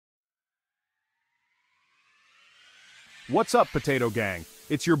What's up, Potato Gang?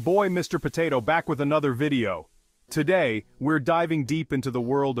 It's your boy Mr. Potato back with another video. Today, we're diving deep into the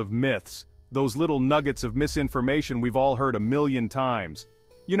world of myths, those little nuggets of misinformation we've all heard a million times.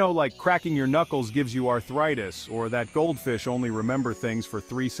 You know, like cracking your knuckles gives you arthritis, or that goldfish only remember things for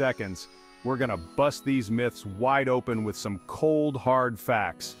 3 seconds. We're gonna bust these myths wide open with some cold, hard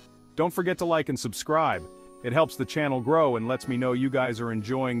facts. Don't forget to like and subscribe. It helps the channel grow and lets me know you guys are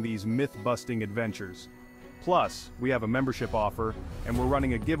enjoying these myth-busting adventures. Plus, we have a membership offer, and we're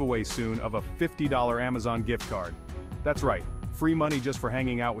running a giveaway soon of a $50 Amazon gift card. That's right, free money just for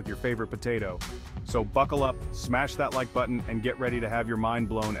hanging out with your favorite potato. So buckle up, smash that like button, and get ready to have your mind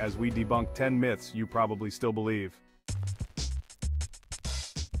blown as we debunk 10 myths you probably still believe.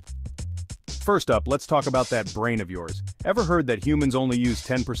 First up, let's talk about that brain of yours. Ever heard that humans only use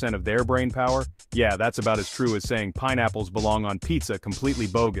 10% of their brain power? Yeah, that's about as true as saying pineapples belong on pizza, completely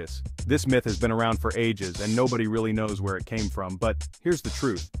bogus. This myth has been around for ages and nobody really knows where it came from, but here's the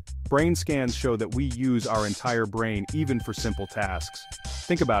truth. Brain scans show that we use our entire brain even for simple tasks.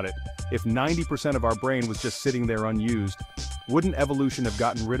 Think about it, if 90% of our brain was just sitting there unused, wouldn't evolution have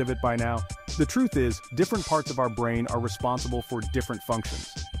gotten rid of it by now? The truth is, different parts of our brain are responsible for different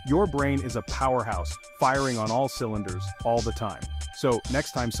functions. Your brain is a powerhouse, firing on all cylinders, all the time. So,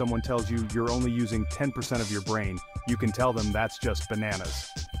 next time someone tells you you're only using 10% of your brain, you can tell them that's just bananas.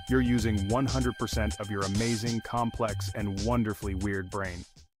 You're using 100% of your amazing, complex, and wonderfully weird brain.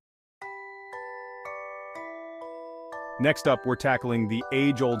 Next up, we're tackling the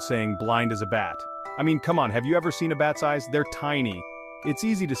age-old saying blind as a bat. I mean, come on, have you ever seen a bat's eyes? They're tiny. It's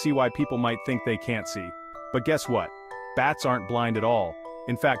easy to see why people might think they can't see. But guess what? Bats aren't blind at all.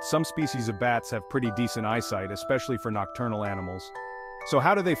 In fact, some species of bats have pretty decent eyesight, especially for nocturnal animals. So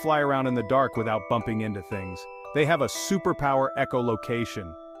how do they fly around in the dark without bumping into things? They have a superpower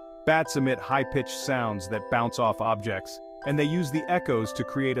echolocation. Bats emit high-pitched sounds that bounce off objects, and they use the echoes to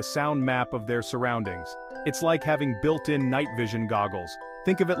create a sound map of their surroundings. It's like having built-in night vision goggles.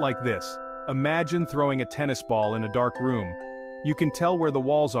 Think of it like this. Imagine throwing a tennis ball in a dark room. You can tell where the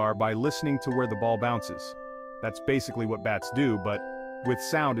walls are by listening to where the ball bounces. That's basically what bats do, but with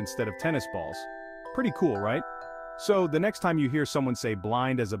sound instead of tennis balls. Pretty cool, right? So the next time you hear someone say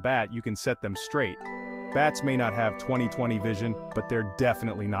blind as a bat, you can set them straight. Bats may not have 20/20 vision, but they're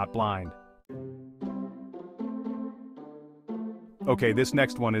definitely not blind. Okay, this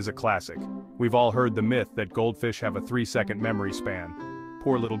next one is a classic. We've all heard the myth that goldfish have a 3-second memory span.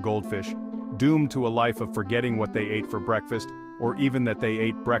 Poor little goldfish, doomed to a life of forgetting what they ate for breakfast, or even that they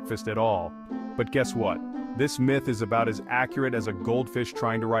ate breakfast at all. But guess what? This myth is about as accurate as a goldfish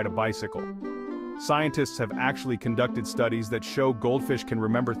trying to ride a bicycle. Scientists have actually conducted studies that show goldfish can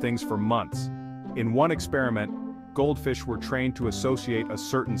remember things for months. In one experiment, goldfish were trained to associate a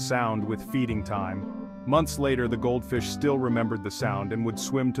certain sound with feeding time. Months later, the goldfish still remembered the sound and would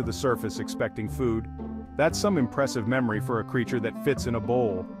swim to the surface expecting food. That's some impressive memory for a creature that fits in a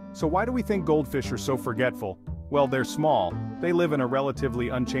bowl. So why do we think goldfish are so forgetful? Well, they're small, they live in a relatively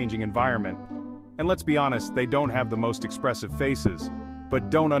unchanging environment. And let's be honest, they don't have the most expressive faces. But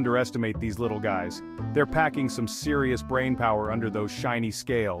don't underestimate these little guys. They're packing some serious brain power under those shiny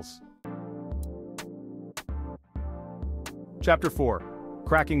scales. Chapter 4.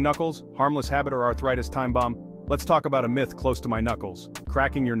 Cracking knuckles, harmless habit or arthritis time bomb? Let's talk about a myth close to my knuckles.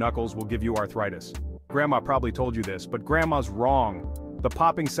 Cracking your knuckles will give you arthritis. Grandma probably told you this, but Grandma's wrong. The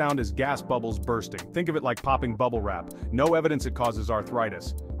popping sound is gas bubbles bursting. Think of it like popping bubble wrap. No evidence it causes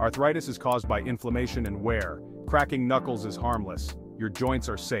arthritis. Arthritis is caused by inflammation and wear. Cracking knuckles is harmless. Your joints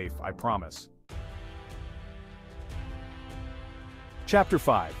are safe, I promise. Chapter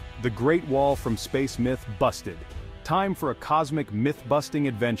 5. The Great Wall from Space Myth Busted. Time for a cosmic myth-busting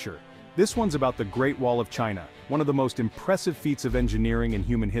adventure. This one's about the Great Wall of China, one of the most impressive feats of engineering in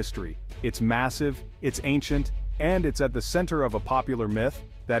human history. It's massive, it's ancient, and it's at the center of a popular myth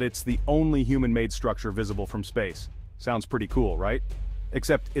that it's the only human-made structure visible from space. Sounds pretty cool, right?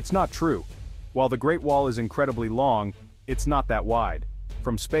 Except it's not true. While the Great Wall is incredibly long, it's not that wide.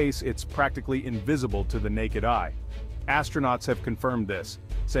 From space, it's practically invisible to the naked eye. Astronauts have confirmed this,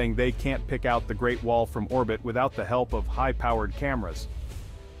 saying they can't pick out the Great Wall from orbit without the help of high-powered cameras.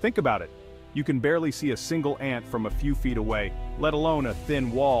 Think about it. You can barely see a single ant from a few feet away, let alone a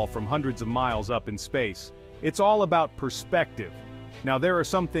thin wall from hundreds of miles up in space. It's all about perspective. Now there are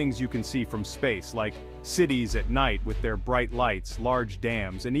some things you can see from space, like cities at night with their bright lights, large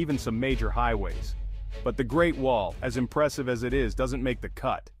dams, and even some major highways. But the Great Wall, as impressive as it is, doesn't make the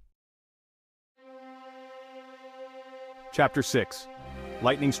cut. Chapter 6.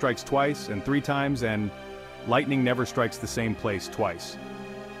 Lightning strikes twice and 3 times, and lightning never strikes the same place twice.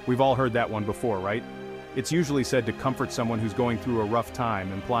 We've all heard that one before, right? It's usually said to comfort someone who's going through a rough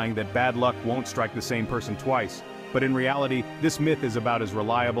time, implying that bad luck won't strike the same person twice. But in reality, this myth is about as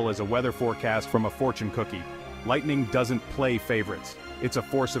reliable as a weather forecast from a fortune cookie. Lightning doesn't play favorites. It's a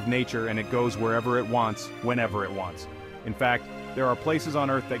force of nature and it goes wherever it wants, whenever it wants. In fact, there are places on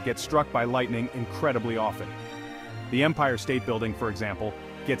Earth that get struck by lightning incredibly often. The Empire State Building, for example,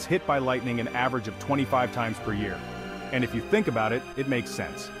 gets hit by lightning an average of 25 times per year. And if you think about it, it makes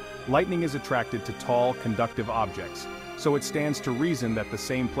sense. Lightning is attracted to tall, conductive objects, so it stands to reason that the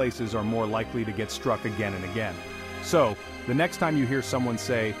same places are more likely to get struck again and again. So, the next time you hear someone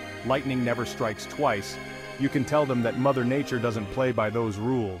say, "Lightning never strikes twice," you can tell them that Mother Nature doesn't play by those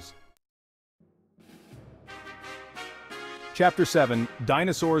rules. Chapter 7,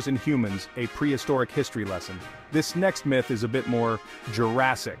 Dinosaurs and Humans, a Prehistoric History Lesson. This next myth is a bit more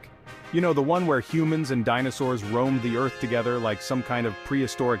Jurassic. You know, the one where humans and dinosaurs roamed the Earth together like some kind of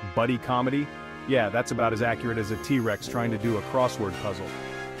prehistoric buddy comedy? Yeah, that's about as accurate as a T-Rex trying to do a crossword puzzle.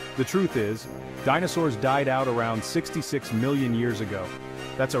 The truth is, dinosaurs died out around 66 million years ago.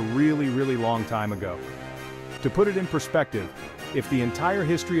 That's a really, really long time ago. To put it in perspective, if the entire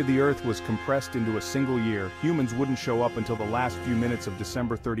history of the Earth was compressed into a single year, humans wouldn't show up until the last few minutes of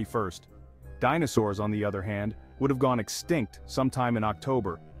December 31st. Dinosaurs, on the other hand, would have gone extinct sometime in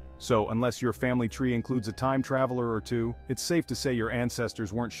October. So, unless your family tree includes a time traveler or two, it's safe to say your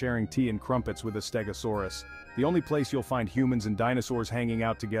ancestors weren't sharing tea and crumpets with a Stegosaurus. The only place you'll find humans and dinosaurs hanging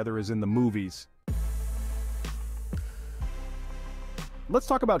out together is in the movies. Let's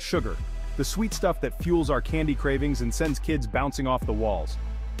talk about sugar, the sweet stuff that fuels our candy cravings and sends kids bouncing off the walls.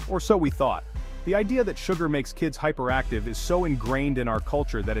 Or so we thought. The idea that sugar makes kids hyperactive is so ingrained in our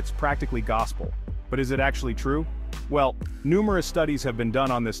culture that it's practically gospel. But is it actually true? Well, numerous studies have been done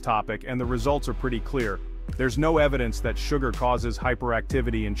on this topic and the results are pretty clear. There's no evidence that sugar causes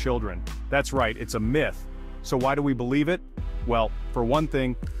hyperactivity in children. That's right, it's a myth. So why do we believe it? Well, for one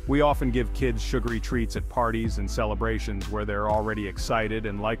thing, we often give kids sugary treats at parties and celebrations where they're already excited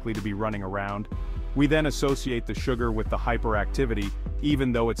and likely to be running around. We then associate the sugar with the hyperactivity,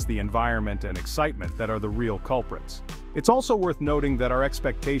 even though it's the environment and excitement that are the real culprits. It's also worth noting that our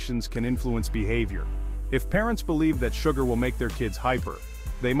expectations can influence behavior. If parents believe that sugar will make their kids hyper,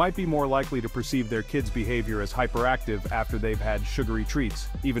 they might be more likely to perceive their kids' behavior as hyperactive after they've had sugary treats,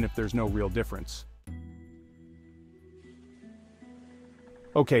 even if there's no real difference.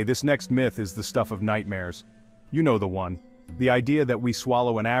 Okay, this next myth is the stuff of nightmares. You know the one. The idea that we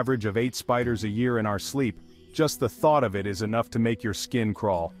swallow an average of 8 spiders a year in our sleep. Just the thought of it is enough to make your skin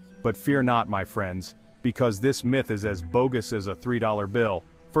crawl. But fear not, my friends, because this myth is as bogus as a $3 bill.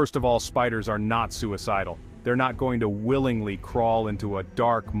 First of all, spiders are not suicidal. They're not going to willingly crawl into a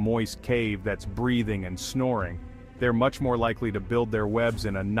dark, moist cave that's breathing and snoring. They're much more likely to build their webs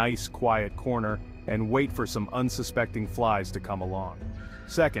in a nice, quiet corner and wait for some unsuspecting flies to come along.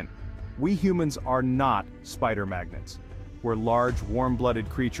 Second, we humans are not spider magnets. We're large, warm-blooded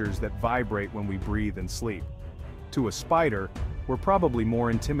creatures that vibrate when we breathe and sleep. To a spider, we're probably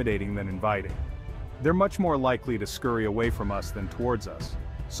more intimidating than inviting. They're much more likely to scurry away from us than towards us.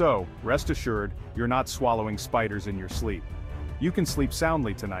 So, rest assured, you're not swallowing spiders in your sleep. You can sleep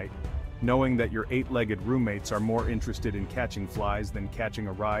soundly tonight, knowing that your 8-legged roommates are more interested in catching flies than catching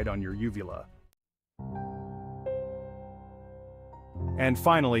a ride on your uvula. And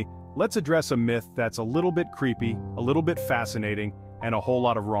finally, let's address a myth that's a little bit creepy, a little bit fascinating, and a whole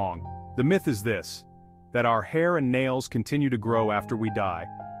lot of wrong. The myth is this: that our hair and nails continue to grow after we die.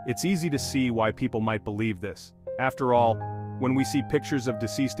 It's easy to see why people might believe this. After all, when we see pictures of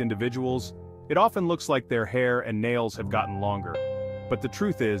deceased individuals, it often looks like their hair and nails have gotten longer. But the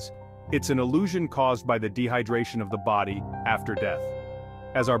truth is, it's an illusion caused by the dehydration of the body after death.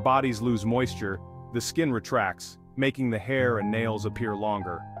 As our bodies lose moisture, the skin retracts, making the hair and nails appear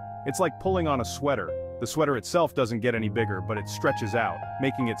longer. It's like pulling on a sweater. The sweater itself doesn't get any bigger, but it stretches out,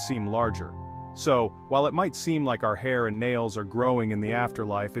 making it seem larger. So, while it might seem like our hair and nails are growing in the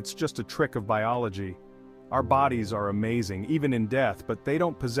afterlife, it's just a trick of biology. Our bodies are amazing, even in death, but they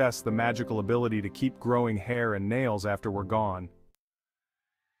don't possess the magical ability to keep growing hair and nails after we're gone.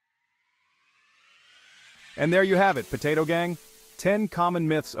 And there you have it, Potato Gang. 10 common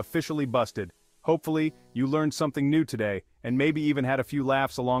myths officially busted. Hopefully, you learned something new today, and maybe even had a few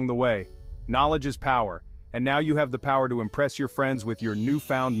laughs along the way. Knowledge is power, and now you have the power to impress your friends with your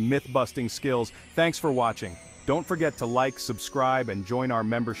newfound myth-busting skills. Thanks for watching. Don't forget to like, subscribe, and join our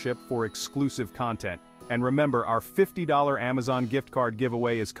membership for exclusive content. And remember, our $50 Amazon gift card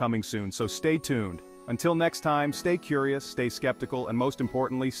giveaway is coming soon, so stay tuned. Until next time, stay curious, stay skeptical, and most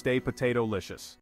importantly, stay potato-licious.